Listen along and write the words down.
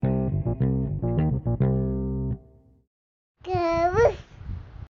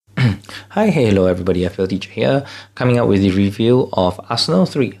Hi, hello everybody, FPL Teacher here, coming up with the review of Arsenal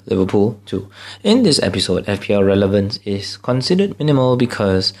 3, Liverpool 2. In this episode, FPL relevance is considered minimal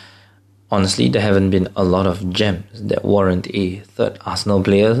because, honestly, there haven't been a lot of gems that warrant a third Arsenal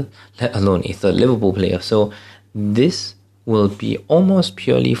player, let alone a third Liverpool player. So this will be almost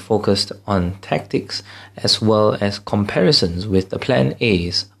purely focused on tactics as well as comparisons with the plan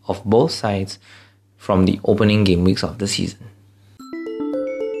A's of both sides from the opening game weeks of the season.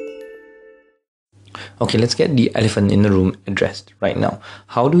 Okay, let's get the elephant in the room addressed right now.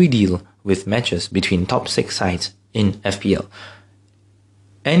 How do we deal with matches between top 6 sides in FPL?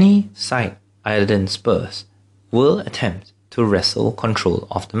 Any side other than Spurs will attempt to wrestle control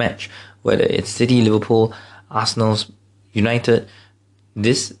of the match. Whether it's City, Liverpool, Arsenal, United,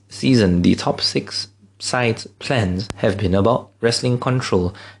 this season the top 6 sides' plans have been about wrestling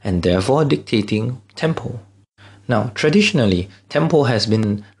control and therefore dictating tempo. Now, traditionally, tempo has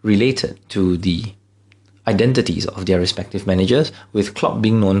been related to the identities of their respective managers, with Klopp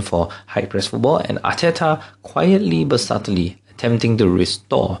being known for high-press football and Arteta quietly but subtly attempting to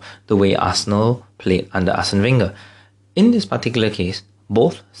restore the way Arsenal played under Arsene Wenger. In this particular case,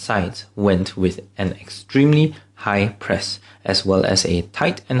 both sides went with an extremely high press as well as a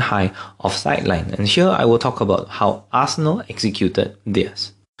tight and high offside line, and here I will talk about how Arsenal executed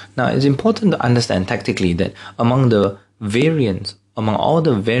theirs. Now, it's important to understand tactically that among all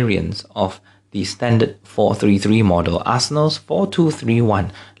the variants of the standard 4-3-3 model, Arsenal's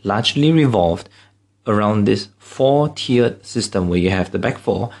 4-2-3-1 largely revolved around this 4-tiered system where you have the back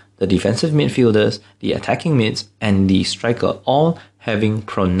four, the defensive midfielders, the attacking mids, and the striker, all having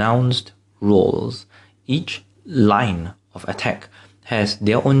pronounced roles. Each line of attack has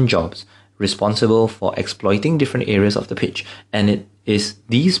their own jobs, responsible for exploiting different areas of the pitch, and it is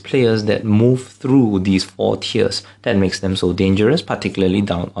these players that move through these 4 tiers that makes them so dangerous, particularly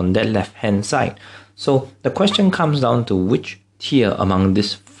down on that left hand side. So the question comes down to which tier among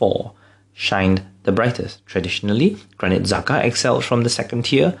these 4 shined the brightest. Traditionally, Granit Xhaka excelled from the second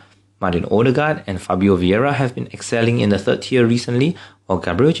tier, Martin Odegaard and Fabio Vieira have been excelling in the third tier recently, while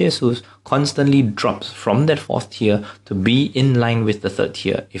Gabriel Jesus constantly drops from that 4th tier to be in line with the 3rd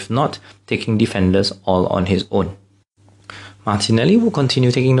tier, if not taking defenders all on his own. Martinelli will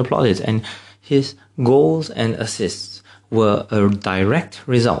continue taking the plaudits, and his goals and assists were a direct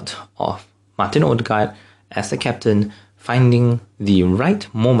result of Martin Odegaard as the captain finding the right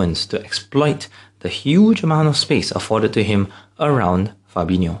moments to exploit the huge amount of space afforded to him around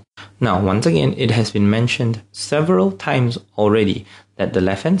Fabinho. Now, once again, it has been mentioned several times already that the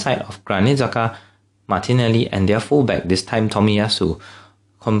left-hand side of Granit Xhaka, Martinelli and their fullback, this time Tomiyasu,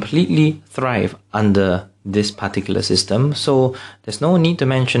 completely thrive under this particular system, so there's no need to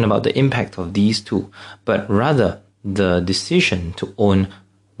mention about the impact of these two, but rather the decision to own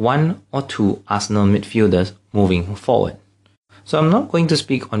 1 or 2 Arsenal midfielders moving forward. So I'm not going to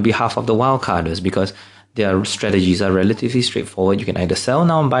speak on behalf of the wildcarders because their strategies are relatively straightforward. You can either sell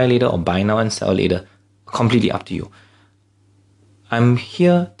now and buy later or buy now and sell later. Completely up to you. I'm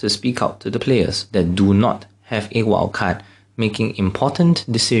here to speak out to the players that do not have a wildcard, making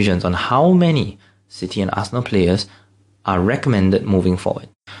important decisions on how many City and Arsenal players are recommended moving forward.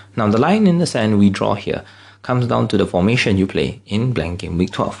 Now, the line in the sand we draw here comes down to the formation you play in blank game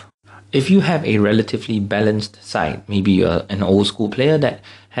week 12. If you have a relatively balanced side, maybe you're an old school player that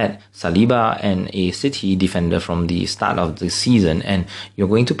had Saliba and a City defender from the start of the season, and you're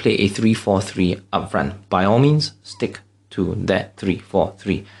going to play a 3-4-3 up front, by all means, stick to that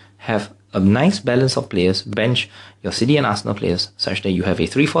 3-4-3. Have a nice balance of players, bench your City and Arsenal players such that you have a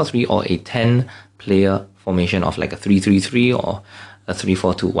 3-4-3 or a 10-player formation of like a 3-3-3 or a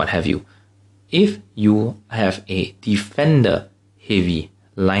 3-4-2, what have you. If you have a defender-heavy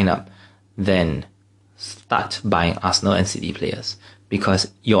lineup, then start buying Arsenal and City players,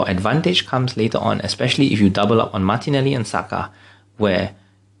 because your advantage comes later on, especially if you double up on Martinelli and Saka, where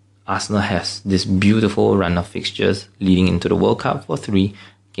Arsenal has this beautiful run of fixtures leading into the World Cup for 3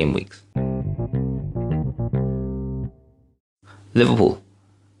 game weeks. Liverpool.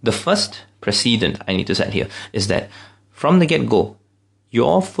 The first precedent I need to set here is that from the get-go,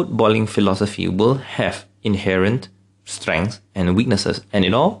 your footballing philosophy will have inherent strengths and weaknesses, and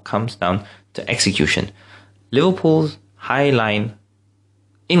it all comes down to execution. Liverpool's high line,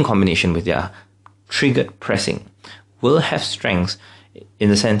 in combination with their triggered pressing, will have strengths in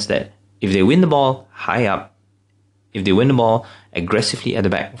the sense that if they win the ball high up, if they win the ball aggressively at the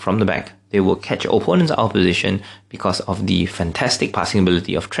back, from the back, they will catch opponents out of position because of the fantastic passing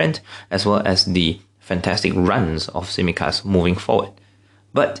ability of Trent, as well as the fantastic runs of Tsimikas moving forward.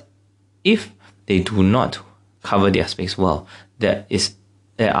 But if they do not cover their space well, there is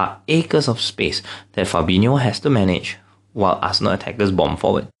There are acres of space that Fabinho has to manage while Arsenal attackers bomb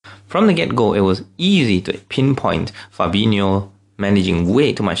forward. From the get-go, it was easy to pinpoint Fabinho managing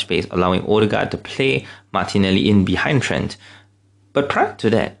way too much space, allowing Odegaard to play Martinelli in behind Trent. But prior to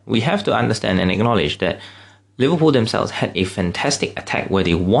that, we have to understand and acknowledge that Liverpool themselves had a fantastic attack where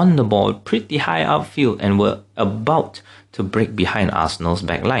they won the ball pretty high upfield and were about to break behind Arsenal's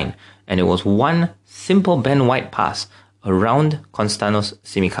back line. And it was one simple Ben White pass around Konstanos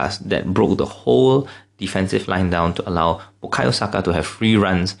Tsimikas that broke the whole defensive line down to allow Bukayo Saka to have free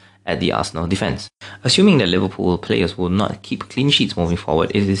runs at the Arsenal defence. Assuming that Liverpool players will not keep clean sheets moving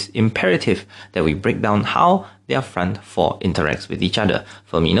forward, it is imperative that we break down how their front four interacts with each other.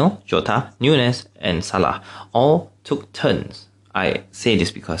 Firmino, Jota, Nunes and Salah all took turns. I say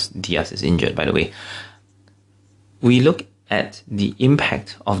this because Diaz is injured, by the way. We look at the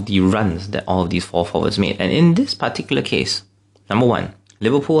impact of the runs that all of these four forwards made. And in this particular case, number one,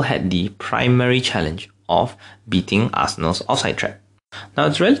 Liverpool had the primary challenge of beating Arsenal's offside trap. Now,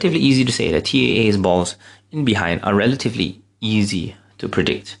 it's relatively easy to say that TAA's balls in behind are relatively easy to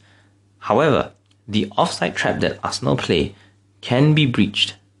predict. However, the offside trap that Arsenal play can be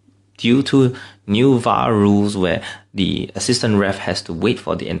breached due to new VAR rules where the assistant ref has to wait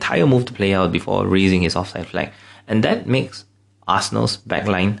for the entire move to play out before raising his offside flag. And that makes Arsenal's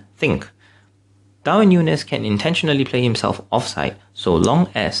backline think. Darwin Núñez can intentionally play himself offside so long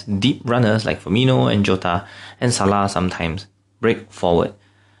as deep runners like Firmino and Jota and Salah sometimes break forward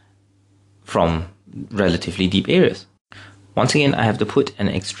from relatively deep areas. Once again, I have to put an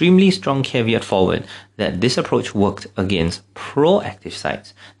extremely strong caveat forward that this approach worked against proactive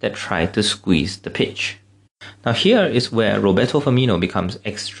sides that tried to squeeze the pitch. Now here is where Roberto Firmino becomes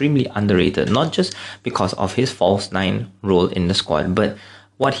extremely underrated, not just because of his false nine role in the squad, but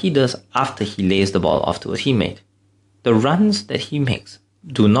what he does after he lays the ball off to a teammate. The runs that he makes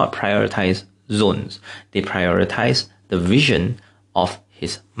do not prioritize zones. They prioritize the vision of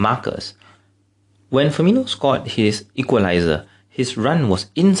his markers. When Firmino scored his equalizer, his run was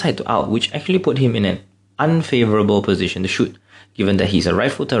inside to out, which actually put him in an unfavorable position to shoot, given that he's a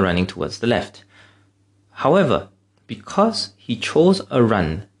right footer running towards the left. However, because he chose a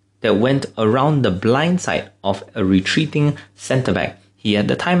run that went around the blind side of a retreating centre-back, he had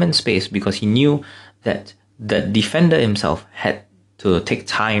the time and space because he knew that the defender himself had to take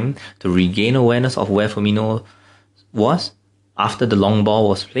time to regain awareness of where Firmino was after the long ball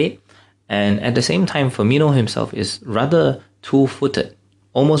was played. And at the same time, Firmino himself is rather two-footed,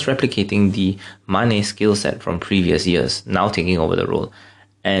 almost replicating the Mane skill set from previous years, now taking over the role.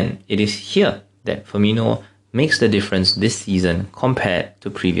 And it is here that Firmino makes the difference this season compared to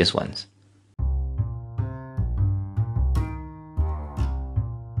previous ones.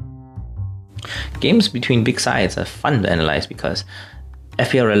 Games between big sides are fun to analyze because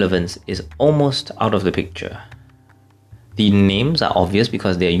FPL relevance is almost out of the picture. The names are obvious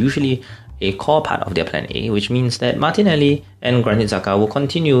because they are usually a core part of their plan A, which means that Martinelli and Granit Xhaka will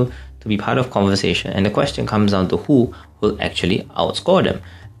continue to be part of conversation, and the question comes down to who will actually outscore them.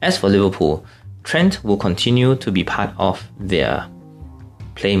 As for Liverpool, Trent will continue to be part of their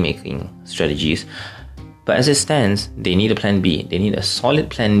playmaking strategies, but as it stands, they need a plan B. They need a solid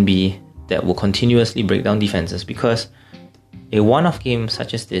plan B that will continuously break down defenses, because a one-off game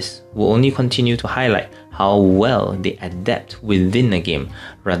such as this will only continue to highlight how well they adapt within a game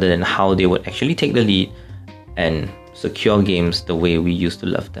rather than how they would actually take the lead and secure games the way we used to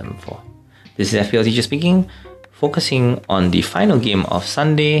love them for. This is FPL Teacher speaking, focusing on the final game of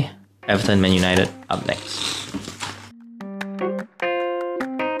Sunday, Everton Man United up next.